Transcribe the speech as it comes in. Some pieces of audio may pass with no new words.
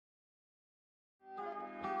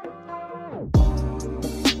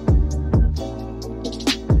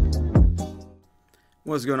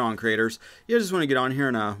What's going on, creators? Yeah, I just want to get on here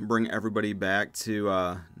and bring everybody back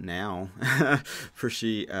to now.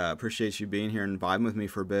 Appreciate you being here and vibing with me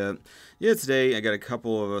for a bit. Yeah, today I got a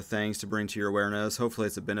couple of things to bring to your awareness. Hopefully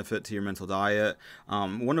it's a benefit to your mental diet.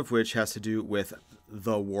 One of which has to do with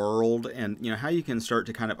the world and how you can start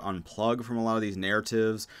to kind of unplug from a lot of these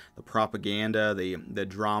narratives, the propaganda, the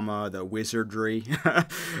drama, the wizardry,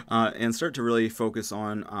 and start to really focus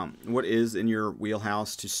on what is in your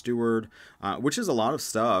wheelhouse to steward, which is a lot of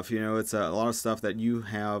stuff. It's a lot of stuff that you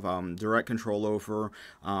have direct control over.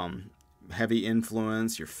 Heavy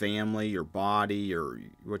influence, your family, your body, or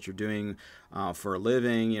what you're doing for a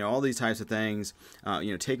living, all these types of things,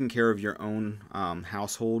 taking care of your own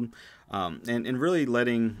household, and really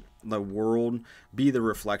letting the world be the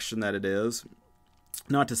reflection that it is.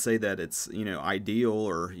 Not to say that it's, ideal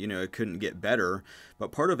or, it couldn't get better,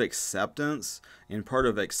 but part of acceptance and part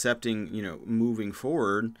of accepting, moving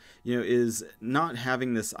forward, is not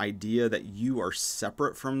having this idea that you are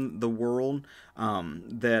separate from the world,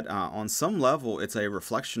 that on some level it's a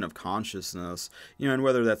reflection of consciousness, and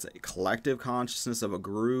whether that's a collective consciousness of a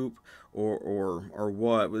group or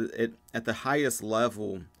what, at the highest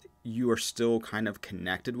level, you are still kind of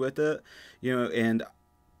connected with it, and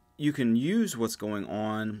you can use what's going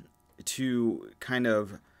on to kind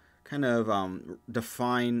of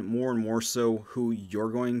define more and more so who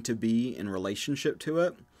you're going to be in relationship to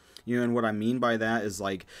it. And what I mean by that is,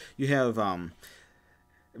 like, you have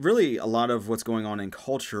really a lot of what's going on in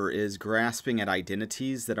culture is grasping at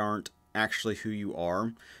identities that aren't actually who you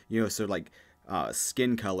are. So like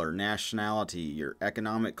skin color, nationality, your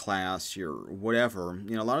economic class, your whatever.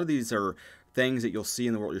 A lot of these are things that you'll see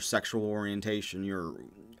in the world. Your sexual orientation, your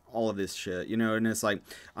all of this shit, and it's like,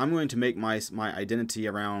 I'm going to make my identity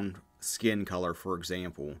around skin color, for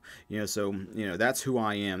example, so, that's who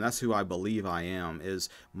I am. That's who I believe I am, is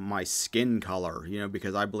my skin color,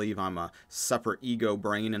 because I believe I'm a separate ego,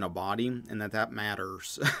 brain, and a body, and that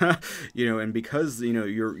matters, and because,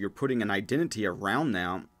 you're putting an identity around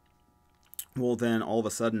that. Well, then all of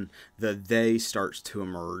a sudden the they starts to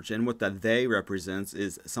emerge, and what the they represents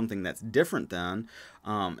is something that's different than,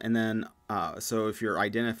 and then so if you're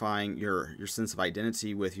identifying your sense of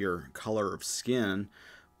identity with your color of skin,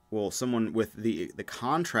 well, someone with the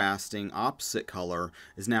contrasting opposite color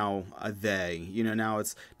is now a they.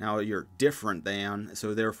 Now you're different than.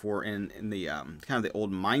 So therefore, in the kind of the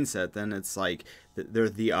old mindset, then it's like they're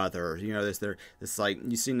the other. It's like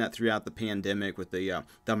you've seen that throughout the pandemic with the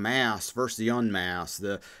mask versus the unmasked,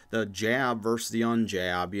 the jab versus the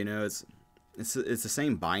unjab. It's the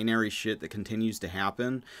same binary shit that continues to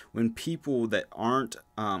happen when people that aren't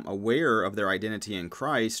aware of their identity in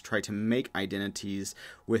Christ try to make identities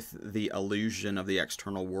with the illusion of the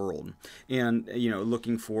external world, and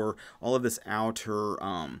looking for all of this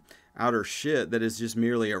outer shit that is just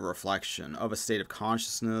merely a reflection of a state of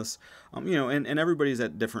consciousness, and everybody's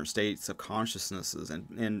at different states of consciousnesses,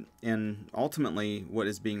 and ultimately what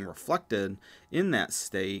is being reflected in that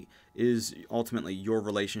state is ultimately your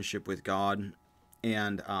relationship with God,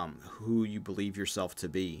 and who you believe yourself to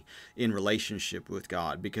be in relationship with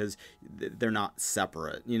God, because they're not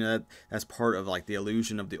separate. That's part of, like, the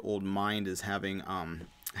illusion of the old mind, is having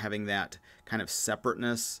that kind of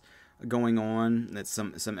separateness going on. That's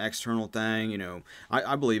some external thing.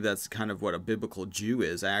 I believe that's kind of what a biblical Jew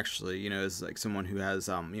is, actually. Is like someone who has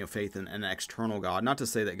faith in an external God. Not to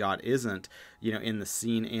say that God isn't in the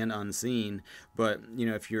seen and unseen, but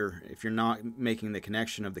if you're not making the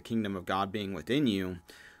connection of the kingdom of God being within you,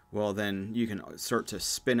 well, then you can start to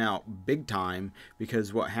spin out big time,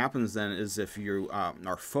 because what happens then is, if you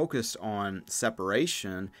are focused on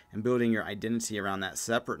separation and building your identity around that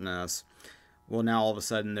separateness, well, now all of a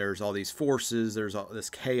sudden there's all these forces, there's all this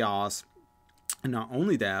chaos, and not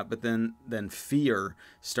only that, but then fear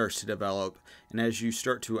starts to develop. And as you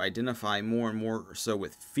start to identify more and more so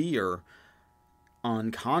with fear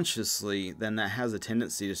unconsciously, then that has a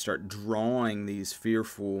tendency to start drawing these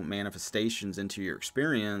fearful manifestations into your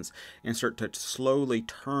experience and start to slowly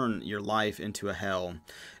turn your life into a hell.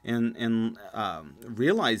 And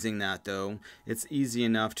realizing that, though, it's easy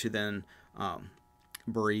enough to then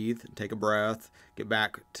breathe, take a breath, get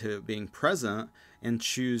back to being present, and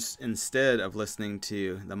choose, instead of listening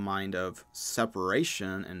to the mind of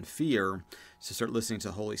separation and fear, to start listening to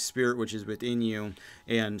the Holy Spirit, which is within you,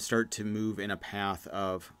 and start to move in a path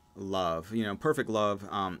of love. Perfect love,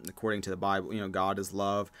 according to the Bible. God is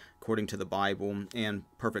love, according to the Bible, and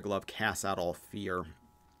perfect love casts out all fear.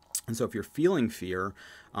 And so if you're feeling fear,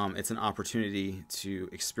 it's an opportunity to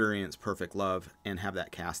experience perfect love and have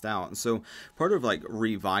that cast out. And so part of, like,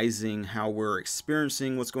 revising how we're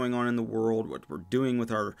experiencing what's going on in the world, what we're doing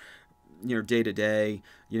with our day to day,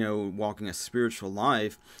 walking a spiritual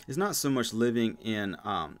life is not so much living in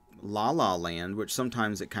la la land, which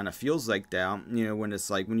sometimes it kind of feels like that, when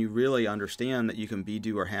it's like when you really understand that you can be,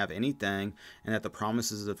 do, or have anything, and that the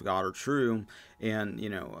promises of God are true, and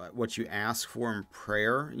what you ask for in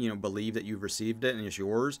prayer, believe that you've received it and it's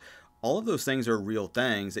yours. All of those things are real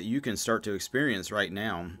things that you can start to experience right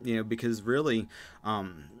now, because really,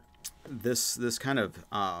 this kind of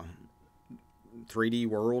 3D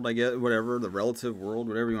world, I guess, whatever, the relative world,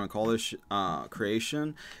 whatever you want to call this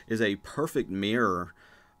creation, is a perfect mirror.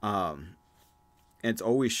 And it's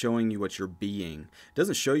always showing you what you're being. It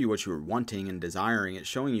doesn't show you what you're wanting and desiring. It's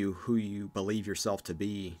showing you who you believe yourself to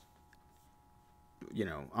be.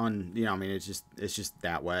 I mean, it's just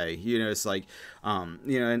that way. It's like,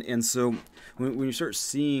 and so when you start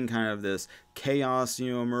seeing kind of this chaos,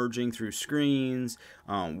 emerging through screens,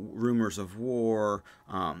 rumors of war,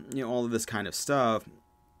 all of this kind of stuff,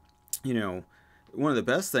 one of the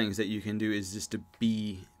best things that you can do is just to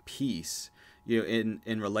be peace. In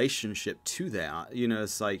relationship to that,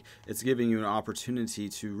 it's like it's giving you an opportunity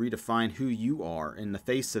to redefine who you are in the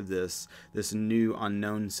face of this new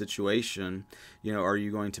unknown situation. Are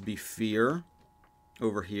you going to be fear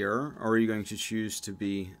over here, or are you going to choose to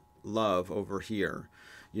be love over here?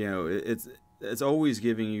 It's always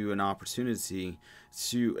giving you an opportunity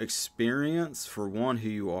to experience, for one, who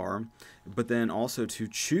you are, but then also to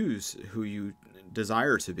choose who you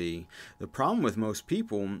desire to be. The problem with most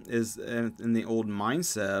people is in the old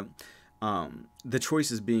mindset, the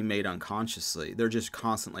choice is being made unconsciously. They're just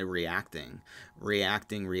constantly reacting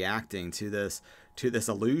to this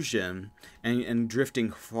illusion, and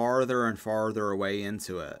drifting farther and farther away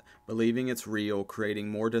into it, believing it's real, creating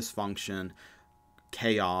more dysfunction,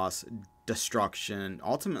 chaos, destruction,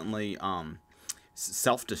 ultimately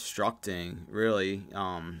self-destructing, really.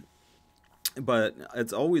 But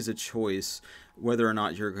it's always a choice whether or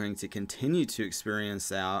not you're going to continue to experience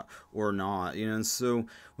that or not. And so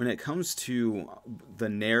when it comes to the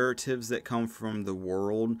narratives that come from the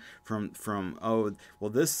world, from oh, well,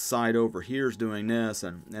 this side over here is doing this,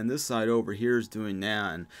 and this side over here is doing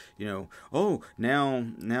that, and oh, now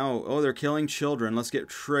oh, they're killing children, let's get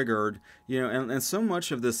triggered, and so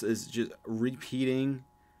much of this is just repeating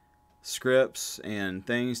scripts and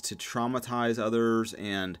things to traumatize others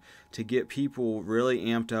and to get people really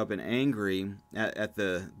amped up and angry at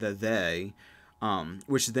the they,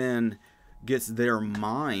 which then gets their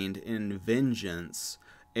mind in vengeance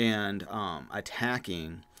and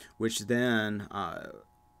attacking, which then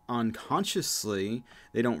unconsciously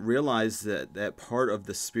they don't realize that part of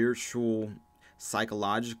the spiritual,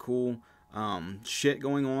 psychological shit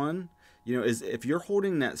going on, is if you're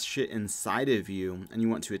holding that shit inside of you and you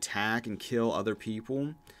want to attack and kill other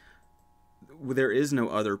people, there is no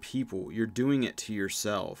other people. You're doing it to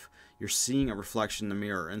yourself. You're seeing a reflection in the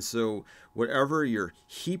mirror. And so whatever you're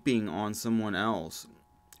heaping on someone else,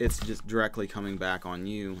 it's just directly coming back on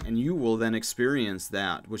you. And you will then experience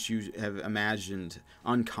that which you have imagined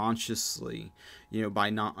unconsciously, by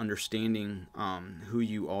not understanding who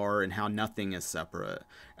you are and how nothing is separate.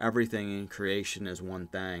 Everything in creation is one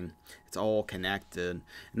thing. It's all connected.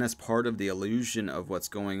 And that's part of the illusion of what's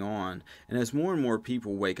going on. And as more and more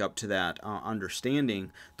people wake up to that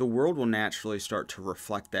understanding, the world will naturally start to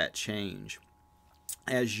reflect that change.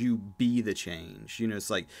 As you be the change, it's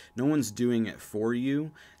like no one's doing it for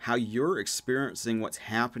you. How you're experiencing what's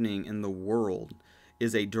happening in the world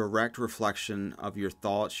is a direct reflection of your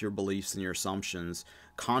thoughts, your beliefs, and your assumptions,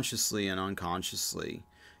 consciously and unconsciously.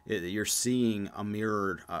 You're seeing a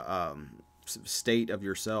mirrored state of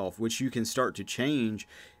yourself, which you can start to change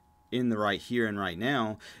in the right here and right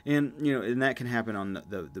now. And and that can happen on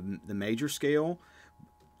the major scale,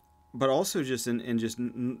 but also just in just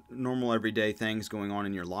normal everyday things going on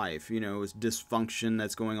in your life. It's dysfunction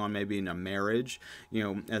that's going on maybe in a marriage.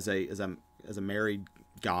 As a married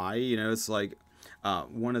guy, it's like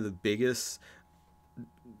one of the biggest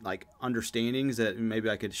understandings that maybe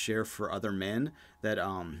I could share for other men that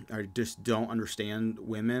just don't understand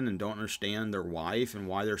women and don't understand their wife and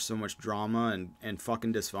why there's so much drama and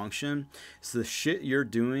fucking dysfunction. So the shit you're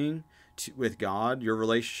doing with God, your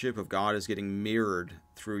relationship with God is getting mirrored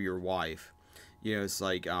through your wife. It's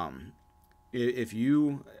like if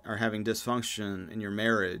you are having dysfunction in your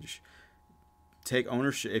marriage, take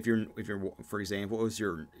ownership. If you're for example, is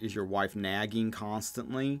your wife nagging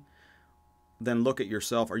constantly, then look at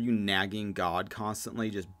yourself. Are you nagging God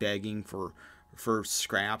constantly, just begging for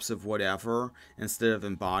scraps of whatever, instead of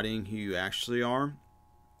embodying who you actually are?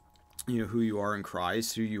 Who you are in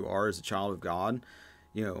Christ, who you are as a child of God.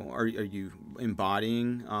 are you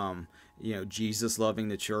embodying, Jesus loving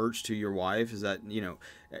the church to your wife? Is that,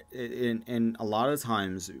 and a lot of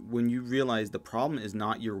times when you realize the problem is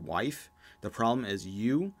not your wife, the problem is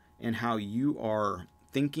you and how you are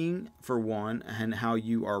thinking, for one, and how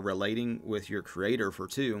you are relating with your creator, for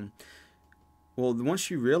two. Well,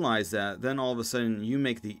 once you realize that, then all of a sudden you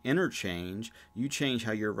make the interchange. You change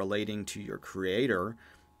how you're relating to your creator,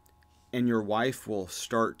 and your wife will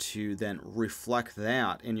start to then reflect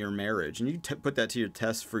that in your marriage. And you put that to your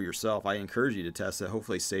test for yourself. I encourage you to test it,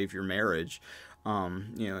 hopefully save your marriage,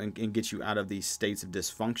 and get you out of these states of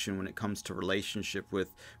dysfunction when it comes to relationship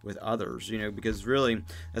with others, because really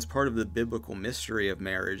that's part of the biblical mystery of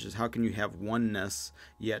marriage, is how can you have oneness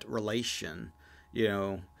yet relation,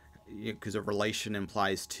 because a relation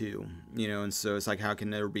implies two, and so it's like, how can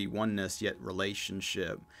there be oneness yet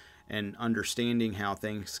relationship? And understanding how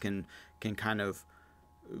things can kind of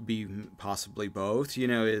be possibly both,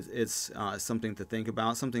 it's something to think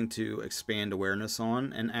about, something to expand awareness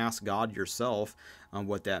on, and ask God yourself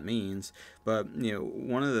what that means. But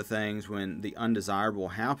one of the things when the undesirable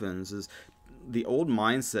happens is the old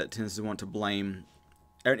mindset tends to want to blame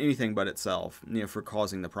anything but itself, for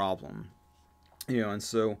causing the problem. And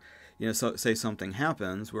so, so say something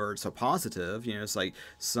happens where it's a positive, it's like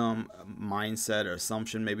some mindset or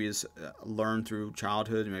assumption maybe is learned through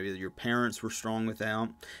childhood. Maybe your parents were strong with that.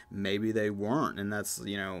 Maybe they weren't. And that's,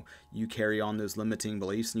 you carry on those limiting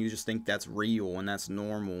beliefs and you just think that's real and that's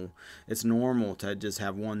normal. It's normal to just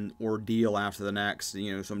have one ordeal after the next,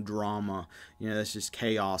 some drama, that's just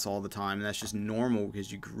chaos all the time. And that's just normal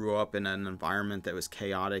because you grew up in an environment that was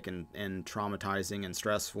chaotic and traumatizing and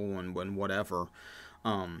stressful and whatever.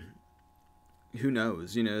 Who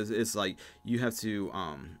knows? It's like you have to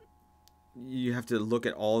look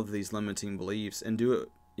at all of these limiting beliefs and do it,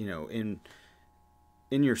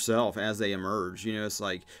 in yourself as they emerge. It's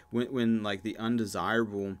like when like the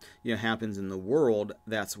undesirable happens in the world,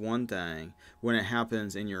 that's one thing. When it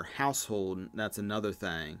happens in your household, that's another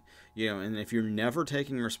thing. And if you're never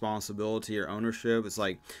taking responsibility or ownership, it's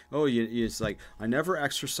like, it's like, I never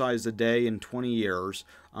exercised a day in 20 years.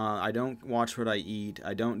 I don't watch what I eat.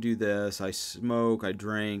 I don't do this. I smoke. I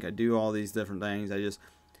drink. I do all these different things. And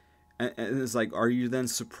it's like, are you then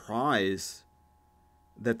surprised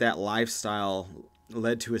that lifestyle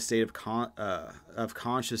led to a state of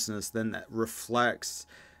consciousness then that reflects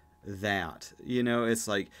that? It's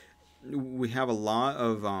like we have a lot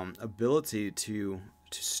of ability to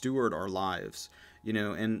steward our lives,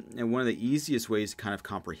 and one of the easiest ways to kind of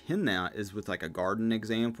comprehend that is with like a garden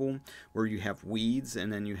example where you have weeds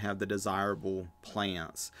and then you have the desirable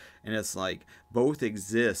plants, and it's like both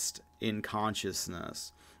exist in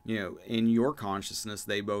consciousness. In your consciousness,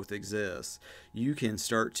 they both exist. You can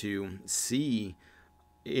start to see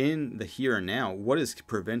in the here and now what is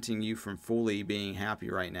preventing you from fully being happy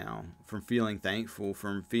right now, from feeling thankful,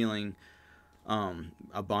 from feeling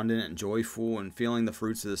abundant and joyful and feeling the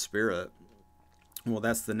fruits of the Spirit. Well,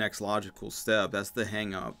 that's the next logical step. That's the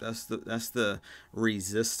hang up. That's the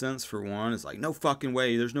resistance, for one. It's like, no fucking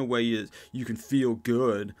way. There's no way you can feel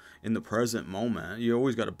good in the present moment. You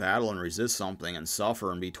always got to battle and resist something and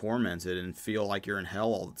suffer and be tormented and feel like you're in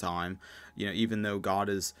hell all the time. Even though God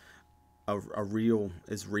is real.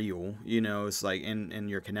 It's like, and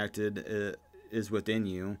you're connected, is within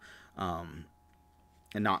you, and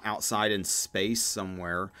not outside in space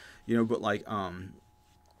somewhere, but like,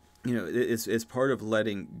 it's part of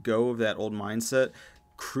letting go of that old mindset,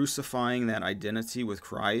 crucifying that identity with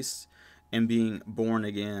Christ, and being born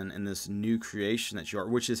again in this new creation that you are,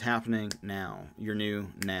 which is happening now. You're new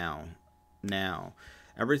now.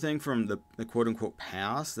 Everything from the quote unquote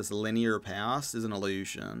past, this linear past, is an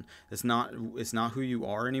illusion. It's not who you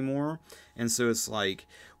are anymore. And so it's like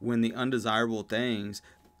when the undesirable things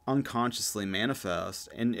unconsciously manifest,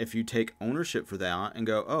 and if you take ownership for that and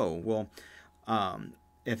go, oh, well,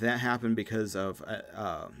 if that happened because of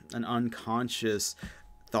an unconscious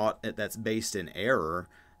thought that's based in error,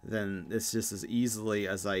 then it's just as easily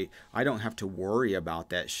as I don't have to worry about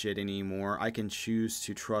that shit anymore. I can choose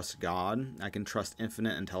to trust God. I can trust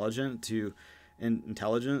infinite intelligence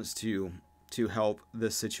to help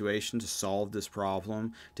this situation, to solve this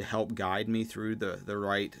problem, to help guide me through the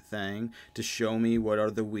right thing, to show me what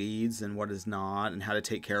are the weeds and what is not, and how to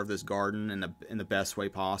take care of this garden in the best way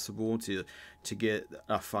possible to get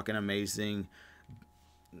a fucking amazing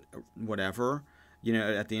whatever,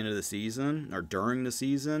 at the end of the season or during the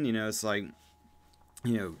season. It's like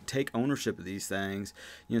take ownership of these things.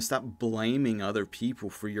 Stop blaming other people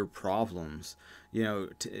for your problems.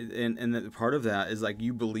 And the part of that is like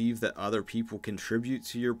you believe that other people contribute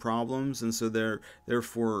to your problems, and so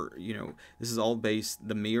therefore, this is all based.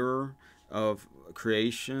 The mirror of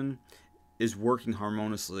creation is working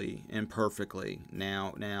harmoniously and perfectly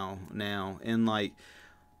now, and like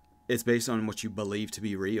it's based on what you believe to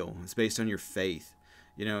be real. It's based on your faith.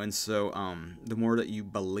 And so the more that you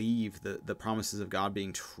believe the promises of God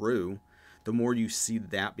being true, the more you see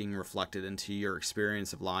that being reflected into your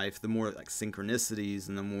experience of life, the more like synchronicities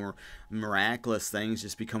and the more miraculous things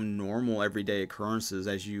just become normal everyday occurrences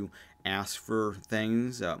as you ask for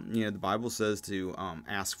things. The Bible says to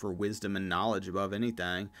ask for wisdom and knowledge above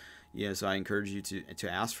anything. So I encourage you to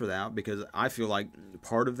ask for that, because I feel like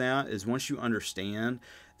part of that is once you understand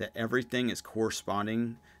that everything is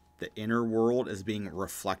corresponding, the inner world is being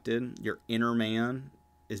reflected, your inner man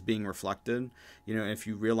is being reflected. If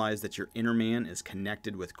you realize that your inner man is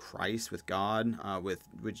connected with Christ, with God,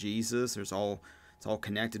 with Jesus, it's all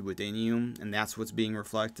connected within you, and that's what's being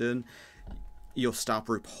reflected. You'll stop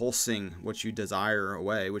repulsing what you desire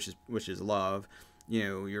away, which is love.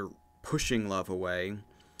 You're pushing love away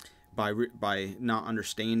by not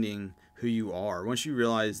understanding who you are. Once you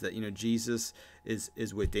realize that Jesus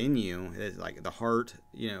is within you, it's like the heart,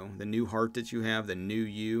 the new heart that you have, the new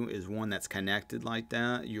you is one that's connected like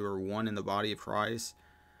that. You are one in the body of Christ.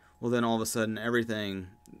 Well, then all of a sudden everything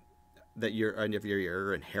that your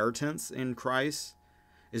inheritance in Christ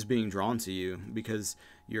is being drawn to you because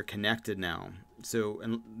you're connected now. So,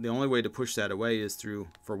 and the only way to push that away is through,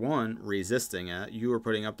 for one, resisting it. You are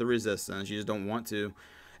putting up the resistance. You just don't want to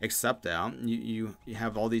accept that. You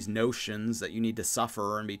have all these notions that you need to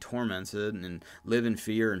suffer and be tormented and live in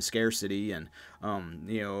fear and scarcity and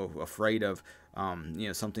afraid of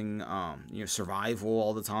something, survival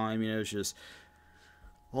all the time. It's just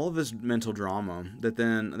all of this mental drama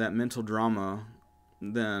that mental drama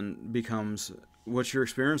then becomes what you're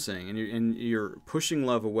experiencing, and you're pushing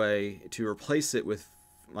love away to replace it with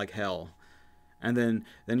like hell, and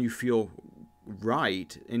then you feel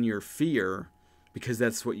right in your fear because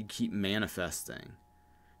that's what you keep manifesting.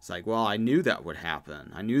 It's like, well, I knew that would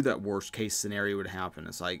happen. I knew that worst case scenario would happen.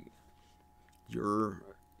 It's like your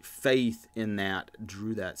faith in that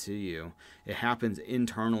drew that to you. It happens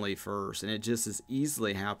internally first, and it just as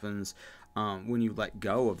easily happens when you let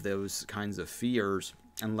go of those kinds of fears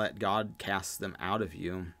and let God cast them out of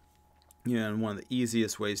you. And one of the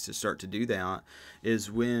easiest ways to start to do that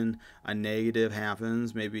is when a negative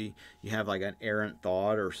happens. Maybe you have like an errant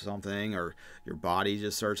thought or something, or your body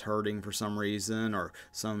just starts hurting for some reason, or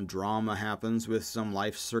some drama happens with some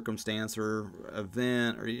life circumstance or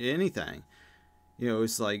event or anything.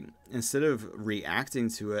 It's like, instead of reacting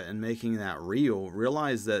to it and making that real,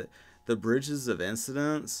 realize that the bridges of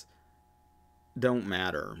incidents don't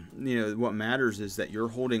matter. What matters is that you're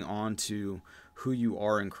holding on to who you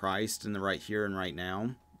are in Christ in the right here and right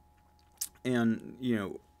now, and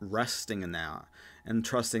resting in that and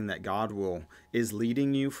trusting that God is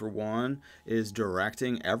leading you, for one, is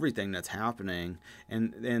directing everything that's happening,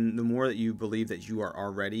 and the more that you believe that you are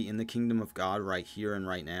already in the kingdom of God right here and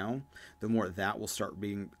right now, the more that will start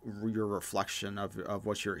being your reflection of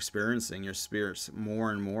what you're experiencing, your spirit's more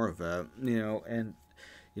and more of it, and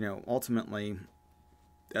ultimately,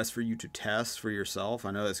 that's for you to test for yourself.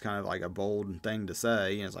 I know that's kind of like a bold thing to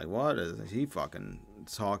say. It's like, what is he fucking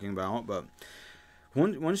talking about? But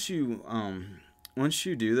once you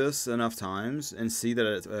do this enough times and see that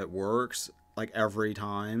it works, like every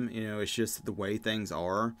time, it's just the way things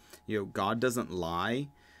are. God doesn't lie.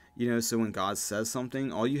 So when God says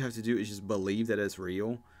something, all you have to do is just believe that it's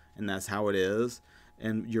real, and that's how it is,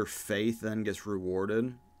 and your faith then gets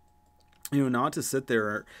rewarded. Not to sit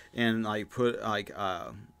there and like put like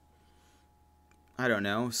I don't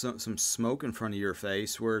know, some smoke in front of your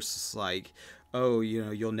face where it's just like, oh,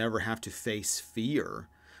 you'll never have to face fear.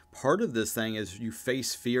 Part of this thing is you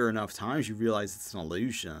face fear enough times, you realize it's an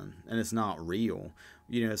illusion and it's not real.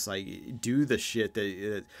 It's like, do the shit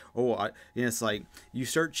it's like you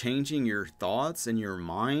start changing your thoughts and your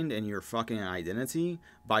mind and your fucking identity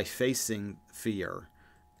by facing fear.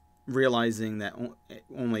 Realizing that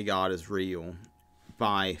only God is real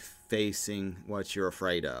by facing what you're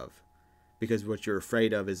afraid of, because what you're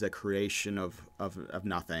afraid of is a creation of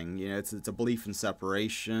nothing. It's a belief in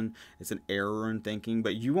separation. It's an error in thinking,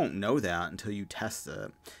 but you won't know that until you test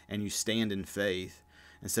it and you stand in faith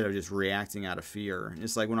instead of just reacting out of fear.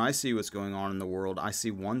 It's like when I see what's going on in the world, I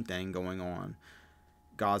see one thing going on: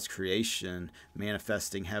 God's creation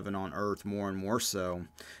manifesting heaven on earth more and more so.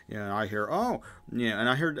 I hear, and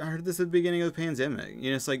I heard this at the beginning of the pandemic.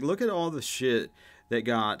 It's like, look at all the shit that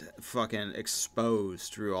got fucking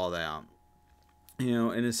exposed through all that. You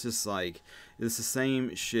know, and it's just like, it's the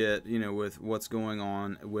same shit, you know, with what's going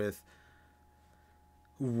on with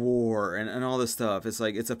war and all this stuff. It's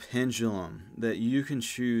like, it's a pendulum that you can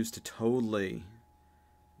choose to totally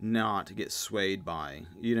not get swayed by.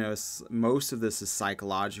 You know, most of this is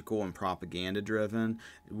psychological and propaganda driven,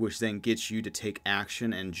 which then gets you to take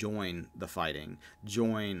action and join the fighting,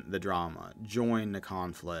 join the drama, join the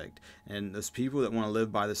conflict. And those people that want to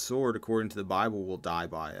live by the sword, according to the Bible, will die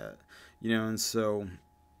by it. You know, and so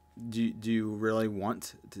do you really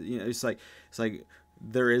want to, you know, it's like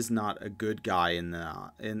there is not a good guy in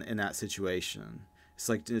that situation.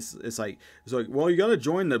 It's like, well, you got to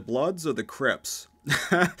join the Bloods or the Crips.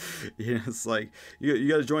 You know, it's like, you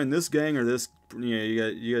got to join this gang or this, you know,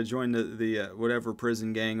 you got to join the whatever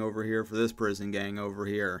prison gang over here for this prison gang over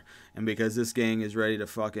here, and because this gang is ready to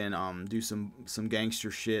fucking do some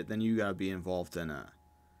gangster shit, then you got to be involved in it.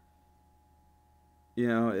 You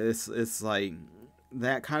know, it's like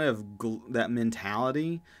that kind of that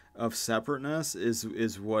mentality of separateness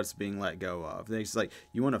is what's being let go of. It's like,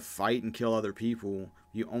 you want to fight and kill other people,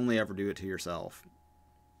 you only ever do it to yourself.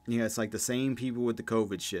 You know, it's like the same people with the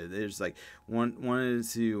COVID shit. There's like wanted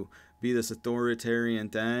to be this authoritarian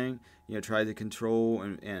thing, you know, try to control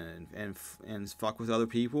and fuck with other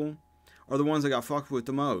people, are the ones that got fucked with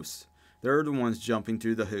the most. They're the ones jumping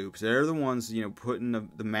through the hoops. They're the ones, you know, putting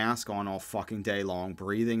the mask on all fucking day long,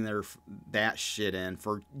 breathing that shit in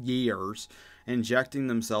for years, injecting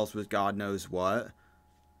themselves with God knows what.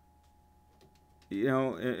 You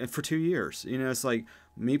know, for 2 years. You know, it's like,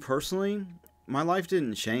 me personally, my life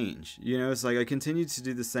didn't change. You know, it's like, I continued to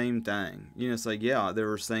do the same thing. You know, it's like, yeah,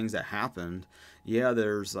 there was things that happened. Yeah,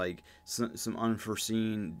 there's like some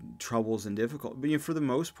unforeseen troubles and difficulties. But, you know, for the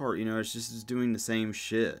most part, you know, it's just doing the same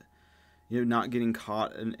shit. You know, not getting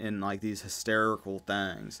caught in like these hysterical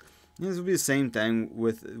things. You know, this will be the same thing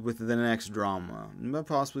with the next drama, but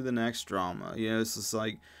possibly the next drama. You know, it's just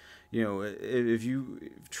like, you know, if you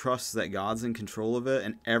trust that God's in control of it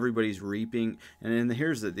and everybody's reaping, and then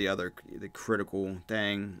here's the critical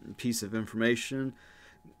piece of information,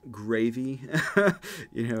 gravy,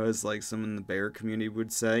 you know, as like someone in the bear community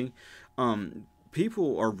would say,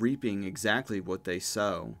 people are reaping exactly what they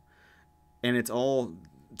sow, and it's all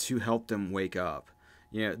to help them wake up.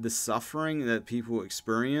 You know, the suffering that people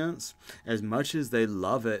experience, as much as they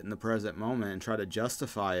love it in the present moment and try to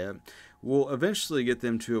justify it, will eventually get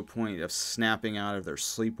them to a point of snapping out of their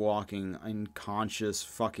sleepwalking, unconscious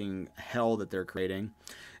fucking hell that they're creating,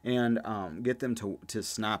 and get them to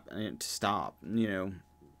snap and to stop, you know,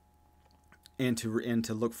 and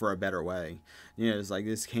to look for a better way. You know, it's like,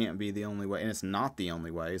 this can't be the only way, and it's not the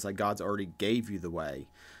only way. It's like, God's already gave you the way.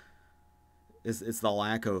 It's the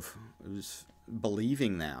lack of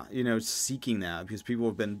believing that, you know, seeking that, because people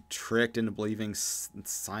have been tricked into believing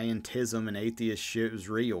scientism and atheist shit is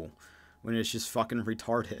real, when it's just fucking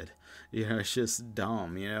retarded. You know, it's just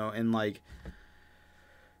dumb, you know, and like,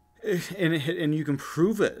 and you can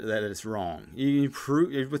prove it that it's wrong. You can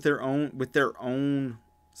prove it with their own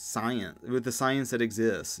science, with the science that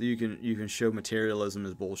exists. You can show materialism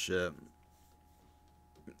is bullshit,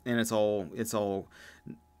 and it's all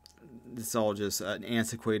just an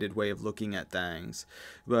antiquated way of looking at things.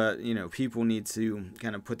 But, you know, people need to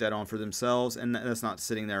kind of put that on for themselves, and that's not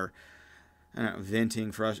sitting there, I don't know,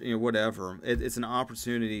 venting, you know, whatever. It's an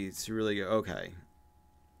opportunity to really go, okay,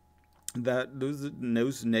 that those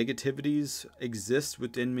negativities exist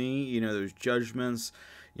within me, you know, those judgments,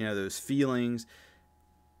 you know, those feelings.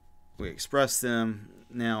 We express them.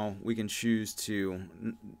 Now we can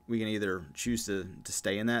either choose to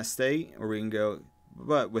stay in that state, or we can go,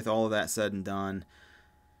 but with all of that said and done,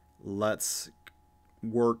 let's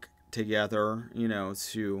work together, you know,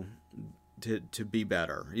 to be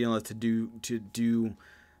better, you know, to do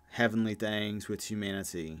heavenly things with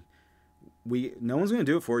humanity. No one's going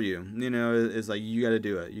to do it for you. You know, it's like, you got to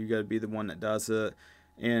do it. You got to be the one that does it.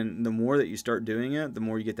 And the more that you start doing it, the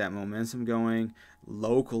more you get that momentum going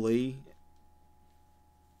locally.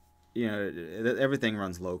 You know, everything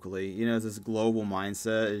runs locally. You know, this global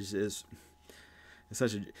mindset is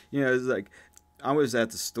such a, you know, it's like, I was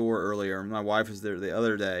at the store earlier. My wife was there the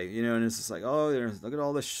other day, you know, and it's just like, oh, look at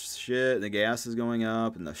all this shit. The gas is going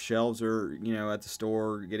up, and the shelves are, you know, at the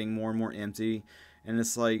store getting more and more empty. And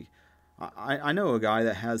it's like, I know a guy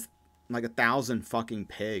that has like 1,000 fucking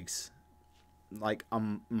pigs, like a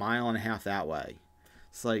mile and a half that way.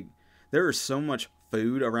 It's like, there is so much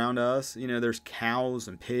food around us. You know, there's cows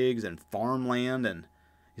and pigs and farmland, and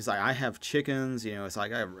he's like, I have chickens, you know, it's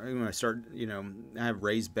like, I'm going to start, you know, I have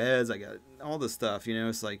raised beds, I got all this stuff, you know,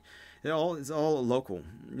 it's like, it's all local.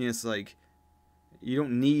 You know, it's like, You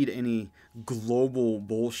don't need any global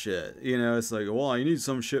bullshit. You know, it's like, well, I need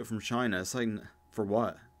some shit from China. It's like, for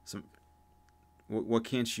what? What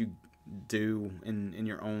can't you do in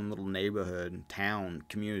your own little neighborhood, town,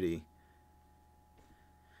 community?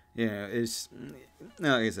 You know, it's,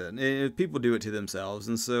 like I said, people do it to themselves,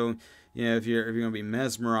 and so, you know, if you're gonna be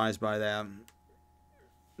mesmerized by that,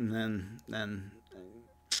 then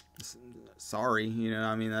sorry, you know,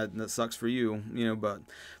 I mean, that sucks for you, you know, but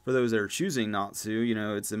for those that are choosing not to, you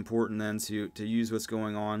know, it's important then to use what's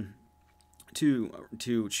going on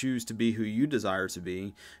to choose to be who you desire to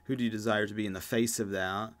be. Who do you desire to be in the face of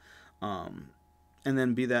that? And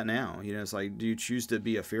then be that now. You know, it's like, do you choose to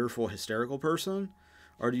be a fearful, hysterical person,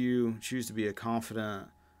 or do you choose to be a confident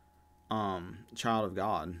child of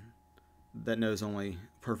God that knows only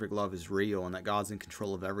perfect love is real and that God's in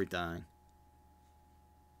control of everything?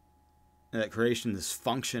 And that creation is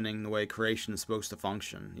functioning the way creation is supposed to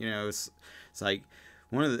function. You know, it's like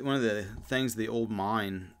one of the things the old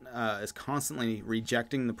mind is constantly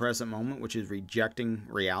rejecting the present moment, which is rejecting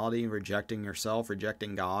reality, rejecting yourself,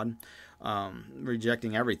 rejecting God,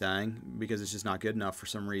 rejecting everything because it's just not good enough for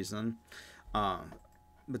some reason.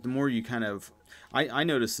 But the more you kind of, I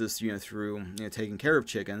noticed this, you know, through, you know, taking care of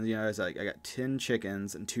chickens. You know, it's like I got 10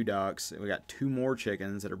 chickens and 2 ducks. We got 2 more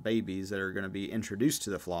chickens that are babies that are going to be introduced to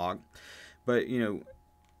the flock. But, you know,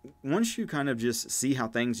 once you kind of just see how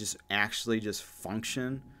things just actually just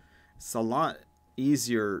function, it's a lot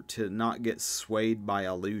easier to not get swayed by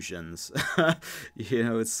illusions. You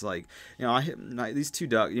know, it's like, you know, these 2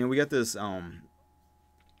 ducks, you know, we got this,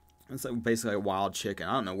 it's like basically a wild chicken.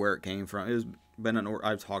 I don't know where it came from. It was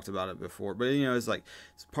I've talked about it before, but you know, it's like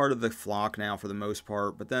it's part of the flock now for the most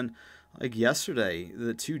part. But then, like yesterday,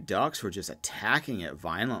 the 2 ducks were just attacking it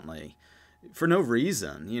violently for no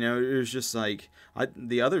reason. You know, it was just like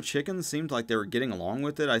the other chickens seemed like they were getting along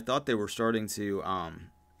with it. I thought they were starting to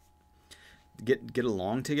get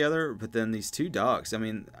along together, but then these 2 ducks. I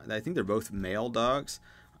mean, I think they're both male ducks.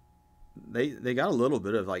 They got a little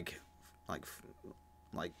bit of like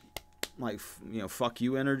you know, fuck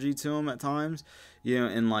you energy to them at times, you know,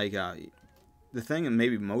 and like the thing that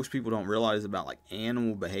maybe most people don't realize about like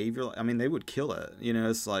animal behavior, I mean, they would kill it, you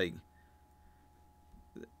know. It's like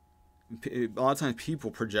a lot of times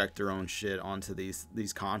people project their own shit onto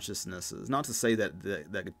these consciousnesses. Not to say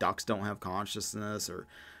that ducks don't have consciousness, or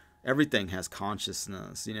everything has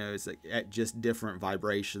consciousness, you know. It's like at just different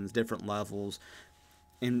vibrations, different levels,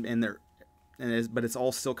 but it's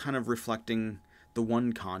all still kind of reflecting the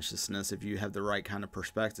one consciousness if you have the right kind of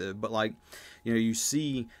perspective. But like, you know, you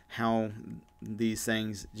see how these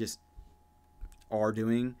things just are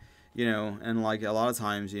doing, you know, and like a lot of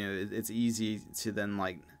times, you know, it's easy to then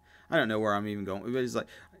like, I don't know where I'm even going, but it's like,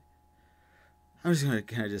 I'm just gonna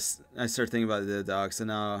kind of I start thinking about the ducks, and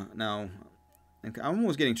now I'm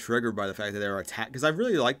almost getting triggered by the fact that they were attacked, because I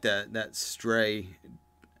really like that stray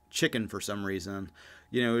chicken for some reason,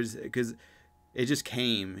 you know, because it just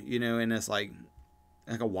came, you know, and it's like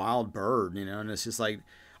a wild bird, you know, and it's just like,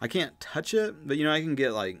 I can't touch it, but you know, I can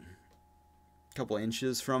get like a couple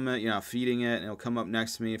inches from it, you know, feeding it, and it'll come up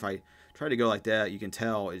next to me. If I try to go like that, you can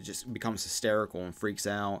tell it just becomes hysterical and freaks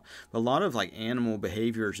out. But a lot of like animal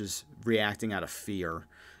behavior is just reacting out of fear,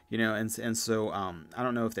 you know, and so I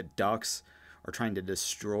don't know if the ducks are trying to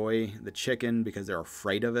destroy the chicken because they're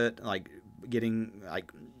afraid of it, like getting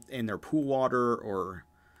like in their pool water or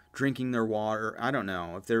drinking their water. I don't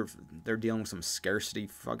know if they're dealing with some scarcity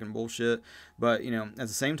fucking bullshit. But you know, at the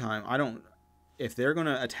same time, if they're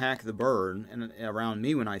gonna attack the bird and around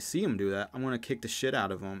me when I see them do that, I'm gonna kick the shit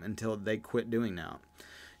out of them until they quit doing that.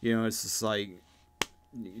 You know, it's just like,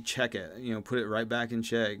 check it. You know, put it right back in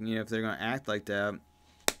check. You know, if they're gonna act like that,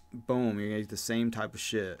 boom, you're gonna get the same type of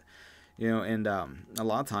shit. You know, and a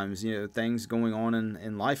lot of times, you know, things going on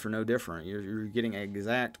in life are no different. You're getting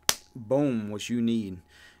exact boom what you need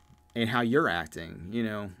and how you're acting, you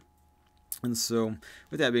know. And so,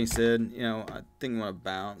 with that being said, you know, I think I'm gonna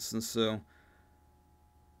bounce. And so,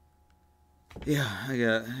 yeah, I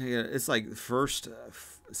got it's like the first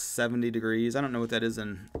 70 degrees. I don't know what that is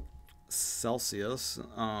in Celsius.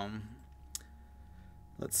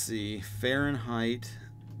 Let's see, Fahrenheit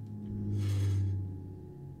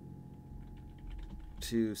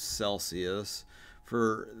to Celsius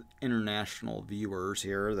for international viewers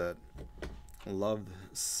here that love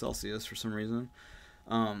Celsius for some reason.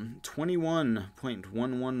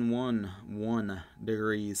 21.1111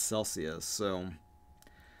 degrees Celsius. So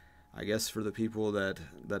I guess for the people that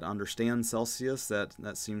understand Celsius, that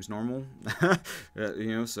seems normal. You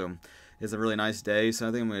know, so it's a really nice day. So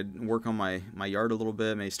I think I'm gonna work on my yard a little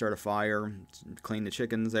bit, maybe start a fire, clean the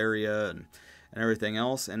chickens area, and everything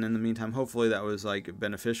else. And in the meantime, hopefully that was like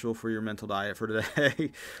beneficial for your mental diet for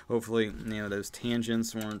today. Hopefully, you know, those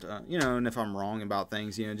tangents weren't, you know, and if I'm wrong about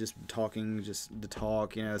things, you know, just talking just to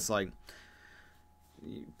talk, you know, it's like,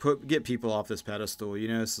 get people off this pedestal, you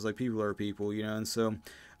know. It's like people are people, you know. And so you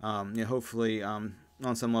know, hopefully on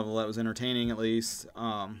some level that was entertaining at least.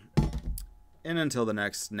 And until the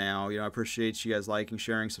next now, you know, I appreciate you guys liking,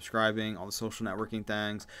 sharing, subscribing, all the social networking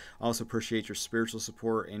things. I also appreciate your spiritual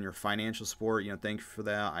support and your financial support. You know, thank you for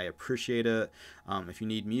that. I appreciate it. If you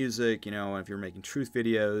need music, you know, if you're making truth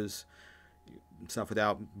videos, stuff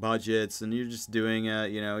without budgets, and you're just doing it,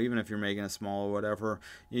 you know, even if you're making a small or whatever,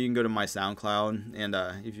 you can go to my SoundCloud, and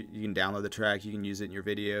if you can download the track, you can use it in your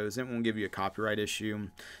videos. It won't give you a copyright issue.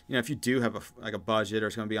 You know, if you do have a budget, or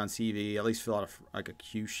it's going to be on TV, at least fill out like a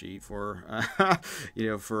cue sheet for you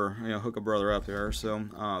know, for, you know, hook a brother up there.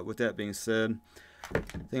 So with that being said, I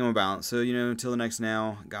think I'm about. So, you know, until the next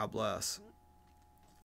now, God bless.